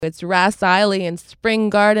It's Ras Eiley and Spring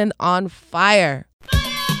Garden on Fire.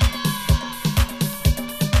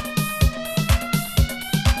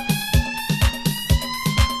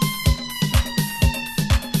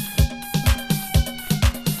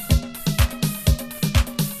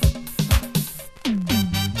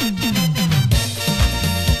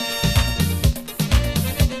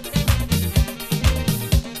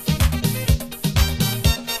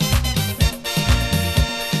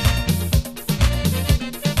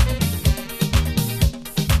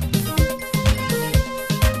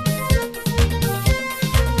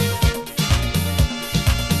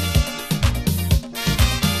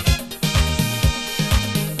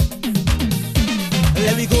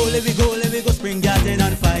 Let me go, Spring Garden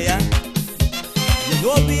on fire. You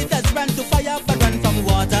know we just ran to fire, but run from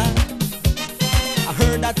water. I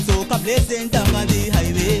heard that soca blazing down on the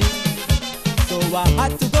highway, so I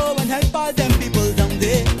had to go and help all them people down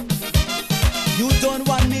there. You don't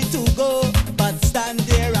want me to go, but stand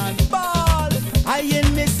there and ball. I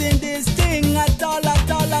ain't missing this thing at all,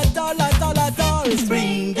 at all, at all, at all, at all.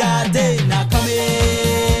 Spring Garden, now come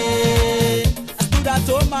in. I stood at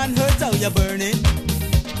home and heard how you're burning.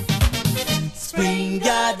 Spring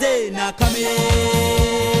Garden, now come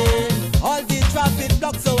in. All the traffic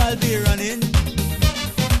blocks, so I'll be running.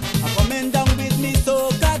 I'm coming down with me, so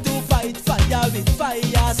got to fight fire with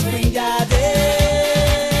fire. Spring Garden,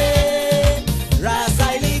 Ras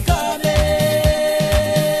Eiley coming.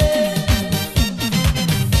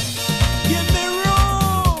 Give me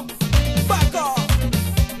room, back up.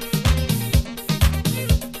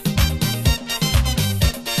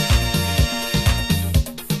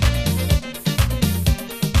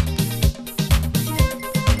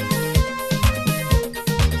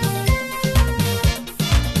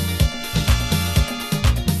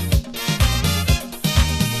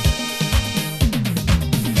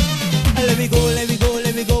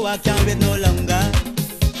 Let me go, I can't wait no longer.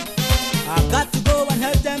 I got to go and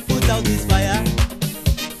help them put out this fire,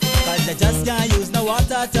 cause they just can't use no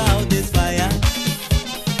water to out this fire.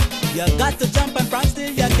 You got to jump and prance till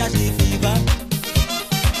you catch the fever.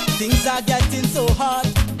 Things are getting so hot,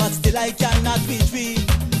 but still I cannot be free.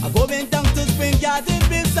 I'm going down to Spring Garden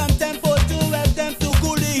with some tempo to help them to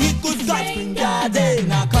cool the heat. Good God, Spring Garden,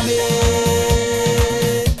 now come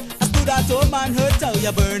in. I stood at home and heard how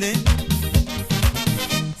you're burning.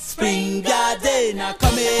 Spring Garden, now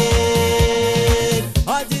come in.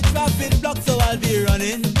 All the traffic blocks, so I'll be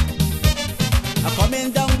running. I'm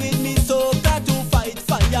coming down with me, so got to fight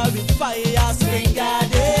fire with fire. Spring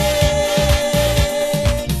Garden,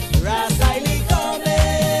 Ras Eiley coming.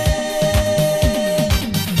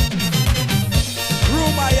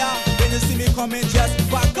 Rumaya, when you see me coming, just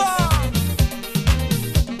back up.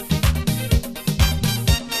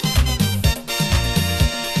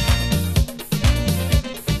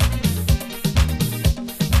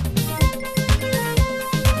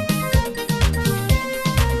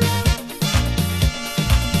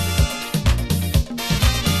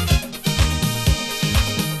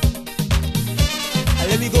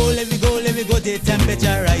 Let me go, the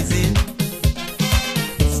temperature rising.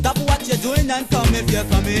 Stop what you're doing and come if you're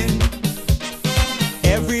coming.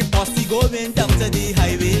 Every posse going down to the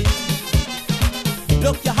highway.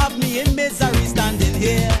 Look, you have me in misery standing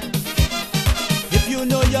here. If you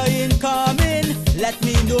know you're incoming, let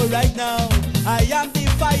me know right now. I am the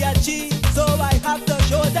fire chief, so I have to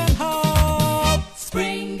show them how.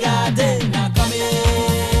 Spring Garden, now come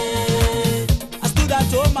in. I stood at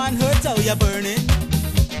home and heard how you're burning.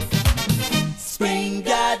 Spring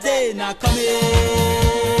Garden, now come in.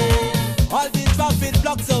 All the traffic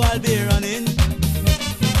blocks, so I'll be running.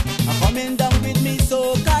 I'm coming down with me,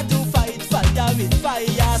 so got to fight fire with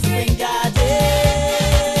fire. Spring Garden,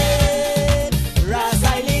 Ras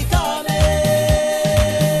Eiley coming.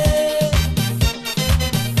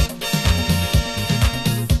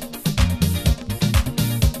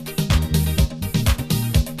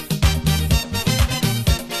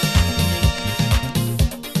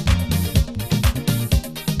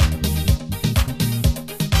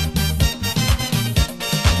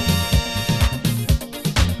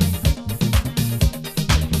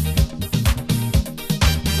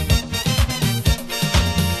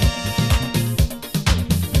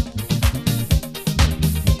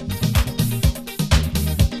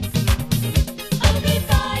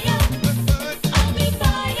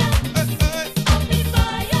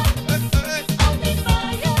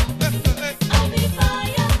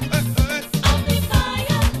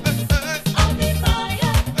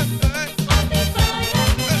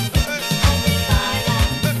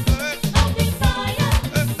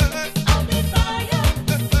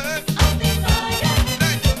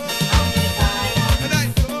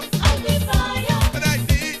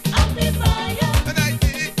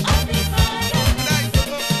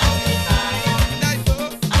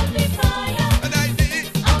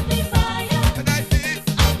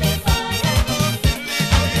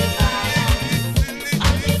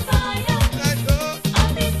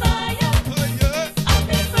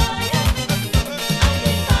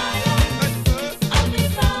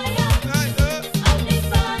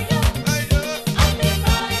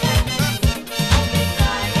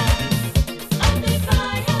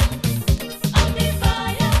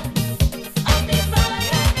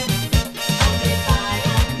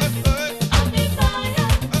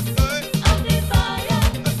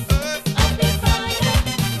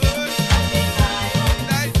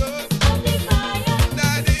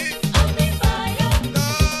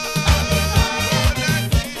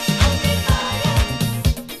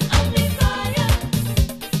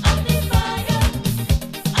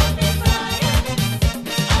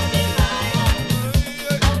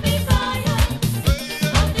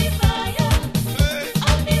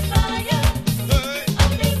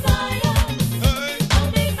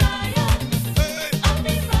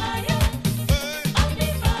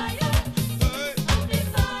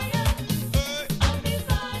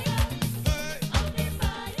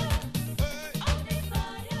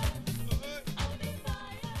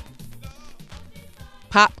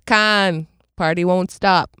 Popcorn. Party won't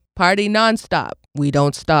stop. Party non-stop. We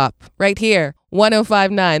don't stop. Right here,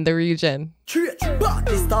 105.9 The Region.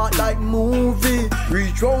 Party start like movie.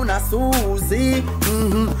 Reach round a Susie.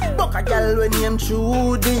 Buck a girl when named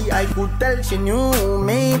Trudy. I could tell she knew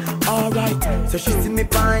me. Alright, so she see me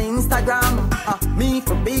on Instagram. Me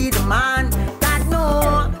for be the man. God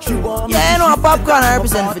no, she want me. Yeah, I know a popcorn I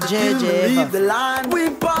represent for JJ. Leave the line. We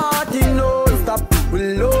party non-stop.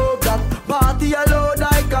 We love that. Party alone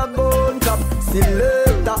like a gun cup.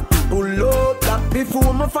 Selector, pull up that.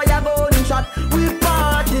 Before my fire gun shot. We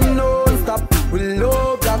party non-stop. We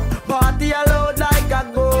love that. Party alone like a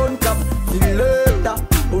gun cup. Selector,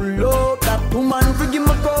 pull up that. Woman forgive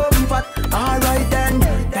my comfort. Alright then,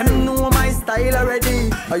 them know my style already.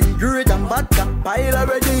 I great and bad can pile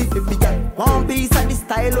already. If we get one piece of the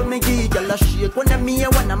style of me give, y'all a shake when I'm me,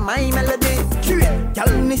 one of my melody.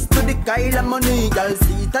 Y'all miss to the Kyle of money. Y'all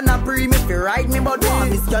see it and a pre me fi ride me body.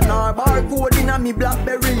 Miss your barcode in a me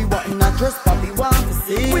Blackberry. What in a dress Bobby want to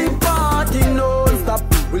see. We party non-stop,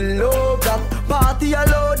 we love that. Party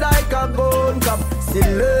alone like a gun cup.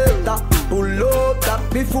 Selector, pull up that.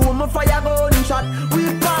 Before my fire gun shot.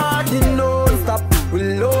 We party non-stop,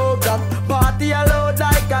 we love that. Party alone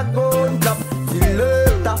like a gun cup.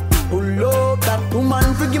 Selector, pull up that.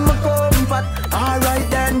 Woman forgive my comfort. Alright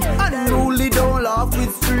then, unruly don't laugh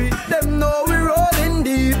with street. Them know we rolling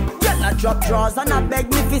deep. Y'all a drop drawers and I beg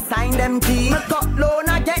me fi sign them key. Me cut loan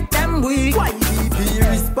I get them weak. Why be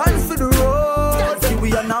response for the road? See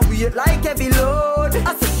we on a wait like heavy load.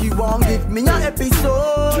 I say she won't give me an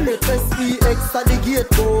episode. Let SEX at the gate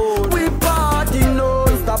code. We party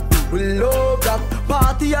non-stop, we love that.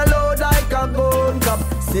 Party alone like a gun cup.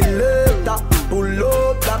 Selector, pull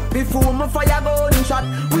up that. Before my fire gun shot.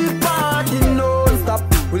 We party non-stop,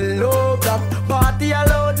 we love that. Party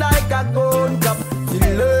alone like a gun cup.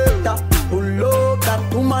 Selector, pull up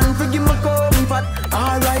that. Woman forgive my comfort.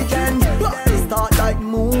 Alright then, party start like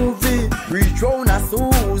movie. Reach round a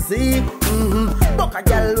Susie. Buck a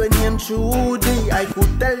girl when named Trudy. I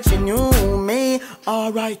could tell she knew me.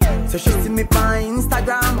 Alright, so she see me on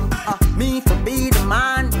Instagram. Me for be the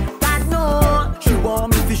man. God no, she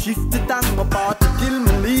want me to shift the tank. My party till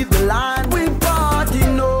me leave the line. We party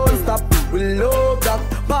non-stop, we love that.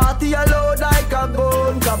 Party alone like a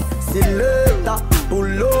gun cup. Selector,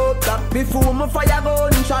 pull up that. Before my fire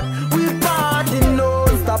gun shot. We party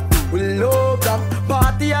non-stop, we love that.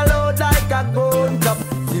 Party alone like a gun cup.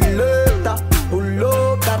 Selector, pull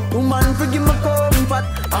up that. Woman forgive my comfort.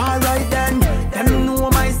 Alright then, them know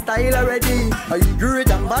my style already. I great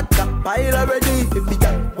and bad can pile already. If we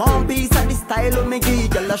get one piece of the style of me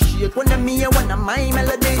give, y'all a shake when I'm me and one of my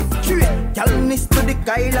melody. Y'all miss to the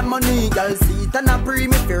Kyle of money. Y'all see it and a pre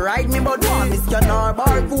me fi ride me body. Miss your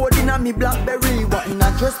barcode in a me Blackberry. What in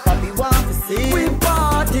a dress Bobby want to see. We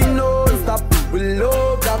party non-stop, we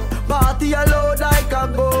love that. Party alone like a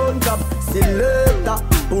gun cup. Selector,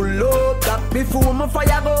 pull up that. Before my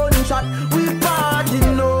fire gun shot. We party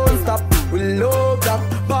non-stop, we love that.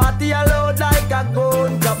 Party alone like a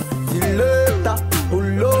gun cup. Selector,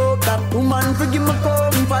 pull up that. Woman forgive my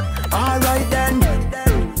comfort. Alright then.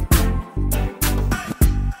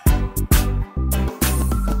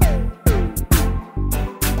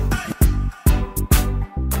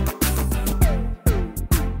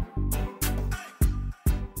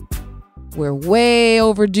 We're way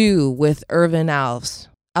overdue with Irvin Alves.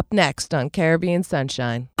 Up next on Caribbean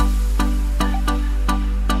Sunshine.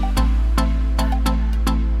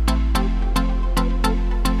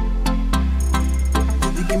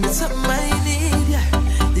 You give me something I need,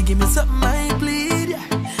 yeah. You give me something I bleed,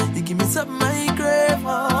 yeah. You give me something I crave,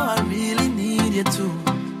 oh, I really need you too.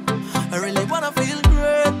 I really wanna feel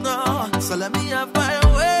great now, so let me have my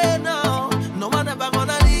way now. No one ever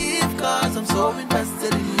gonna leave, cause I'm so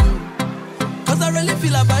invested in you. Cause I really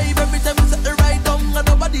feel a vibe every time you set the right down. And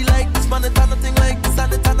nobody like this, man, it's nothing like this,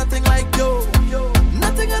 and it's nothing like you.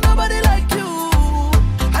 Nothing and nobody like you.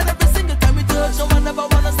 And every single time we touch, no one ever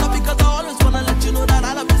wanna stop, because I always wanna let you know that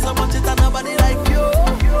I love you so much, it's nobody like you.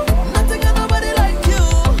 Nothing and nobody like you.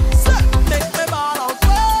 So, make me ball out.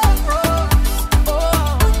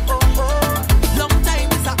 Long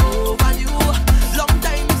time is over you. Long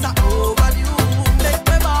time is over you. Make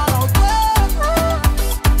me ball out.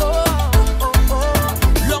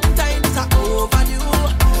 Long time is over you.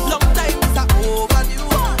 Long time is over you.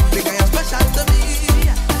 Because you're special to me.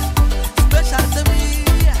 Special to me.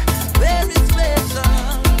 Very special.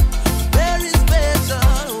 Very special.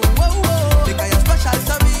 Whoa, whoa. Because you're special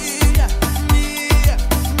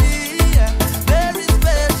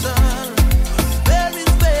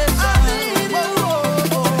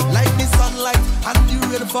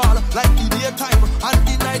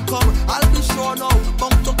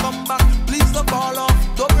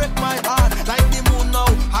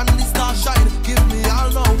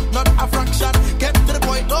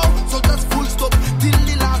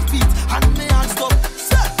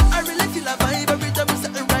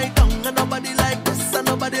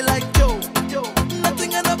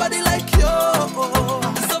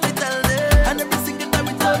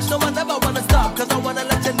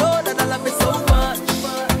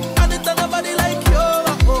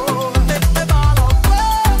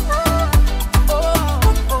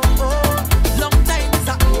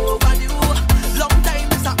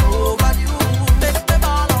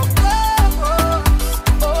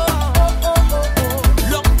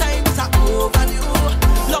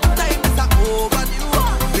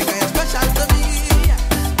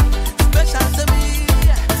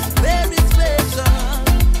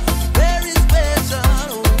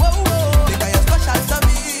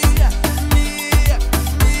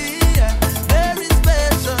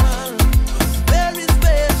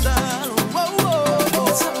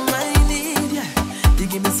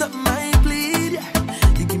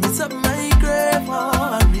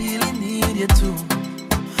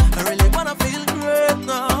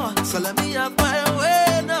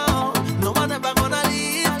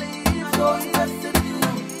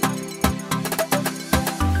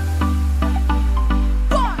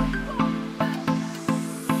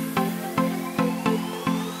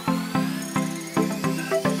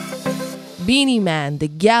Beanie Man, the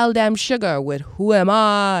Gal Damn Sugar with Who Am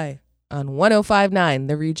I on 105.9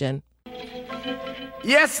 The Region.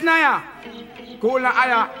 Yes, Naya. Cool na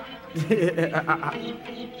aya.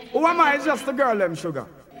 Who am I? It's just the girl them sugar.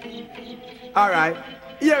 Alright.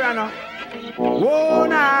 Here I know. Oh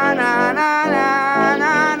na na na na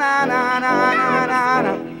na na na na na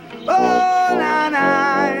na. Oh na na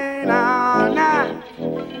na na.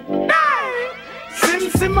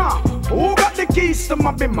 Sim Simma, who got the keys to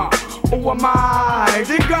my bimmer? Who am I?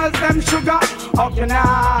 The girls them sugar. How can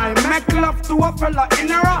I make love to a fella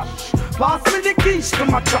in a rush? Pass me the keys to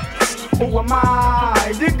my trucks. Who am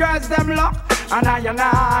I? The girls them lock. And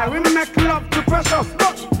I, we make love to precious.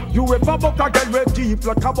 But you ever buck a girl with deep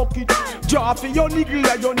like a bucket? Draw for your niggle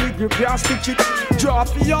like your niggle can't stitch it. Draw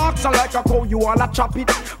for your oxen like a cow, you wanna chop it.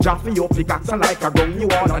 Draw for your pickaxe like a gun, you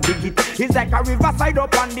wanna dig it. It's like a riverside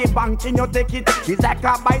up on the bank and you take it. It's like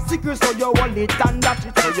a bicycle, so you hold it and dash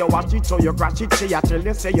it. So you watch it, so you crash it. She a tell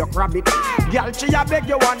you, say you grab it. Girl, she a beg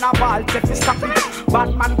you wanna ball, say fi stop it.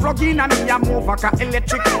 Batman plug in and me a move like a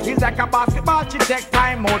electric. It's like a basketball, she take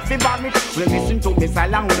time out fi bomb it. Well, listen to me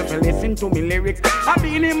silent, listen to me lyrics. I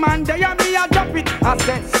been in man, they and me a drop it. I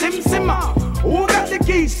said, Sim Simma, who got the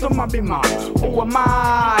keys to my bimmer? Who am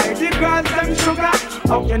I? The girls them sugar.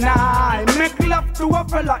 How can I make love to a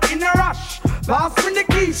fella in a rush? Pass me the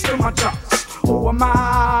keys to my trucks. Who am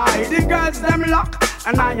I? The girls them lock.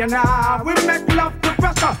 And I, we make love to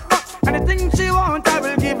precious. Anything she want, I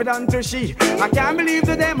will give it unto she. I can't believe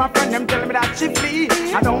today my friend them tell me that she flee.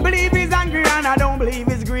 I don't believe he's angry and I don't believe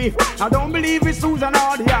he's grief. I don't believe it's Susan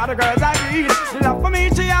or the other girls I read. Love for me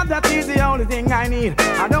she have, that is the only thing I need.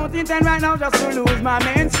 I don't intend right now just to lose my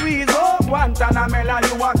main squeeze. Oh, Guantanamela,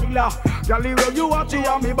 you a killer. Jolly well you watch it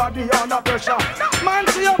on me body under pressure. Man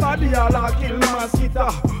see your body all a kill mosquito.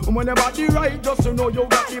 When the body right just to know you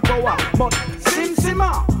got the power. But Sim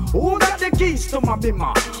Simma, who got the keys to my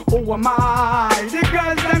bimmer? Who am I? The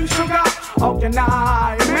girls them sugar. How can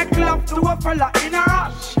I make love to a fella in a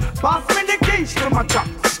rush? Pass me the keys to my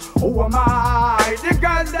trucks. Who am I? The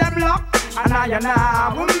girls them lock. And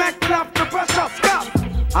I will make love to precious cup.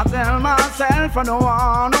 I tell myself I don't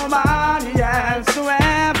want nobody else to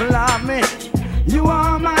ever love me. You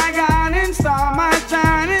are my guiding star, my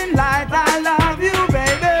shining light. I love you,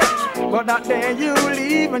 baby. But that day you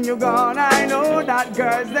leave and you're gone, I know that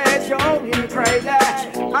girls, they going crazy.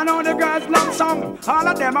 I know the girls love some, all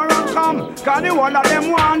of them are on come, cause the one of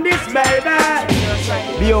them want this, baby.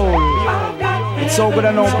 Behold, it's so good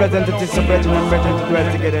and no pleasant to celebrate and brethren to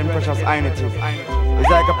dwell together in precious unity. It's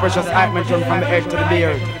like a precious ointment run from the head to the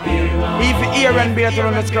beard. If ear and beard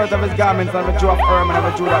around the skirt of his garments, and a Jew of firm and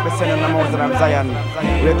a Jew that be sent in the mountain of Zion.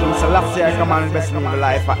 Let him Selassie I command and best live the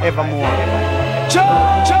life forevermore.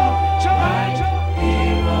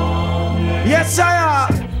 Yes, sire.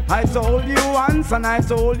 I told you once and I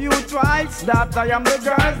told you twice that I am the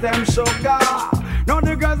girls them sugar. Now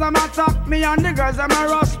the girls them attack me and the girls them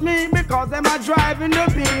rush me because them are driving the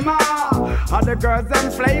beamer. And the girls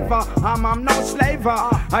them flavor, I'm no slaver.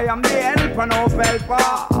 I am the helper, no helper.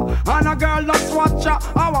 And a girl loves watcher,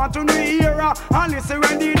 I want to hear her. And listen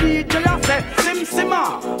when the DJ I say, Sim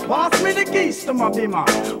Simma, pass me the keys to my beamer.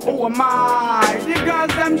 Who am I? The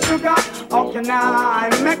girls them sugar. How can I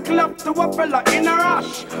make love to a fella in a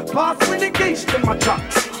rush? Pass me the keys to my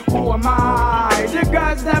trucks. Who am I? The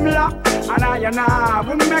girls them lock. And I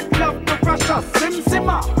we make love to precious Sim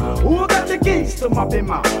Simma. Who got the keys to my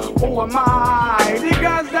bimmer? Who am I? The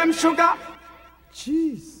girls them sugar.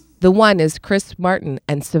 Jeez. The one is Chris Martin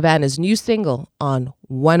and Savannah's new single on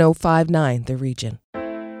 105.9 The Region.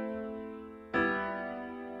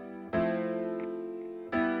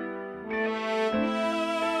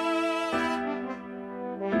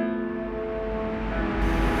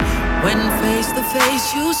 When face to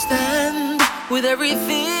face you stand, with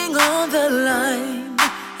everything on the line,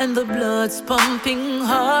 and the blood's pumping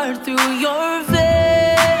hard through your veins,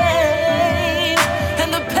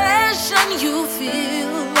 and the passion you feel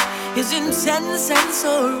is intense and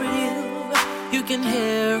so real. You can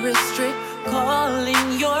hear it straight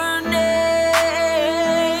calling your name.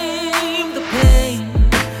 The pain,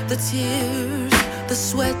 the tears, the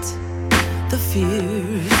sweat, the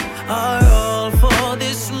fears are all for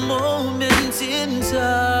this moment in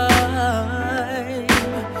time.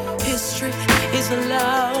 History is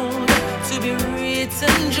allowed to be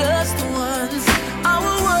written just once.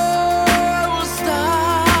 Our world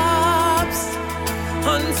stops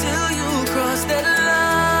until you cross that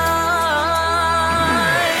line.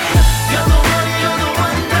 You're the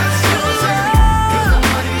one that's chosen.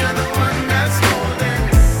 You're the one that's golden.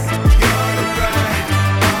 You're the bride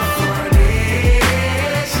of our nation.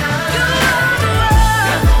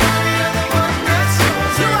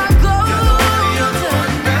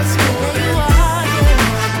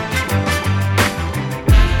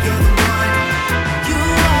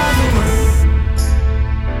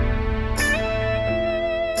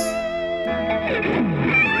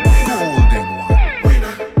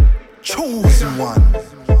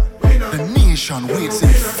 nation waits in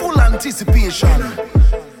full anticipation.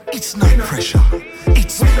 It's not pressure,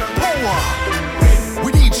 it's power.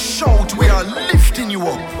 We need shout, we are lifting you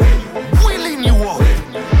up, willing you up,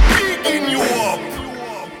 bigging you up.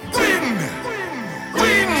 Win,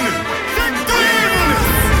 win,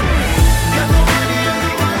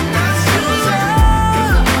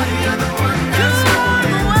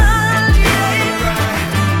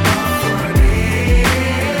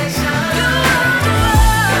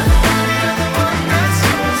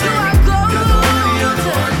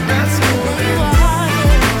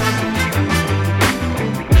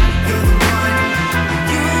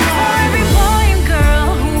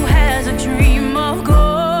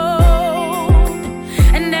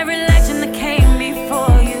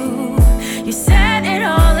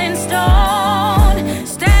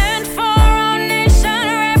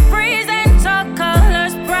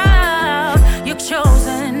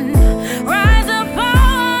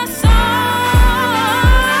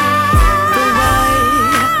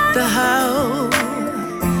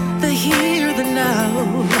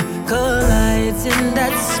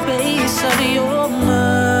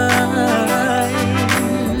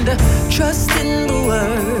 trust in the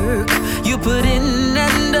work you put in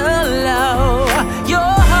and allow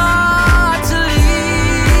your heart to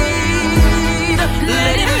lead.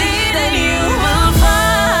 Let it lead and you will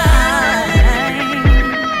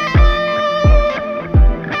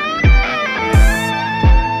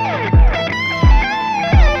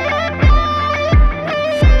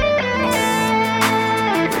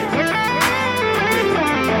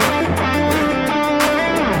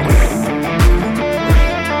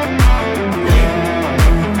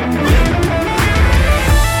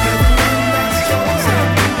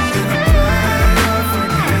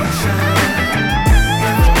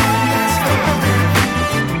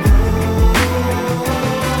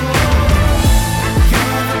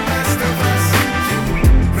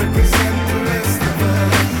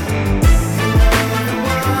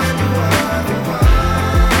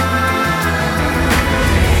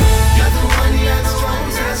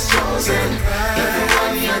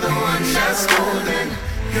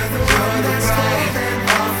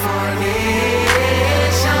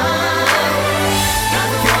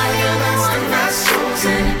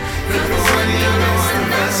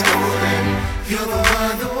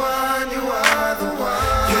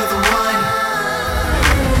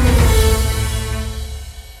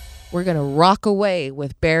We're going to rock away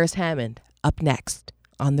with Beres Hammond up next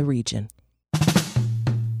on The Region.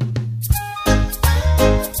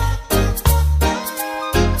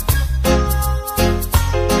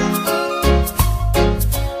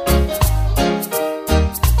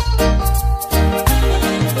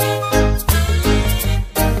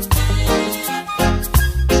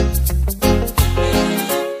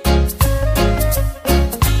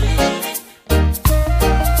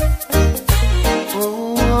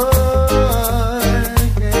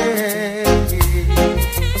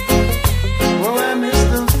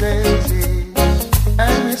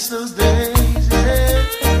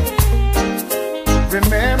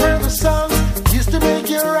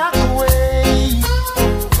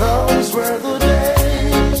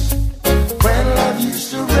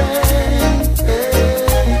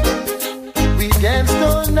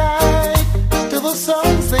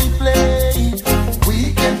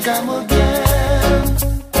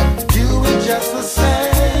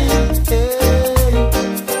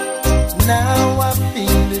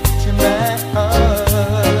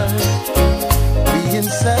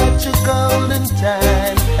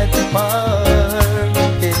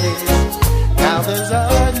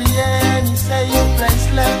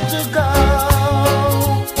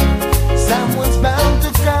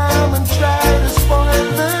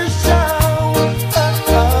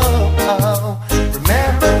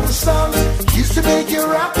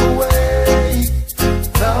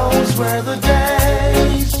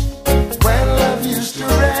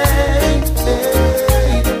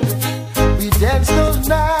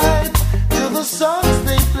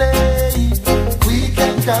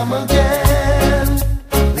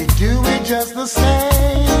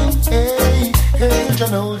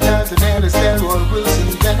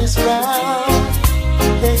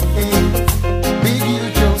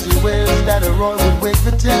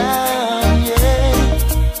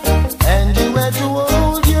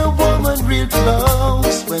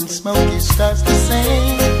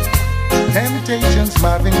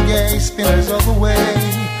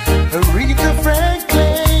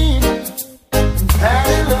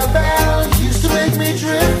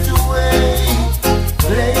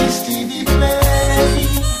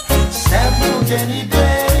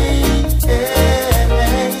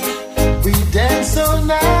 We dance all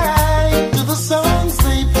night to the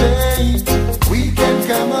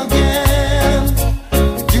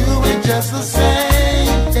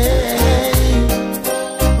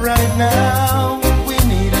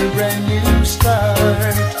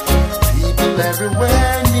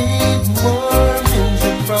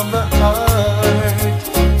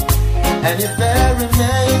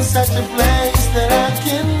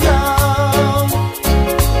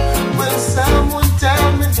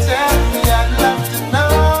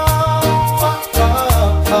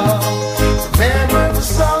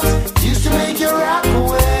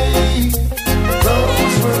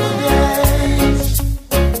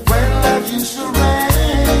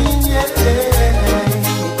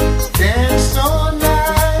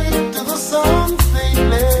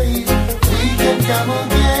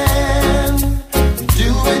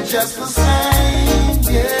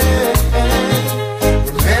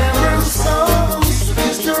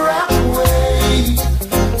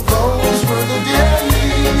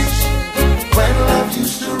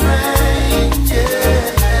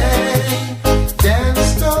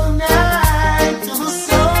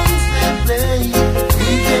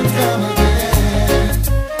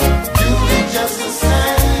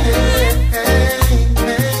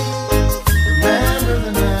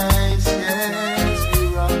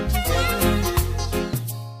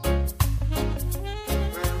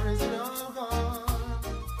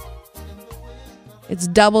It's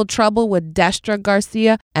Double Trouble with Destra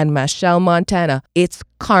Garcia and Machelle Montana. It's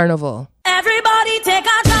Carnival. Everybody take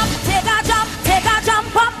a jump, take a jump, take a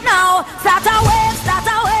jump up now. Start a wave, start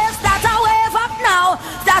a wave, start a wave up now.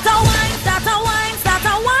 Start a wave.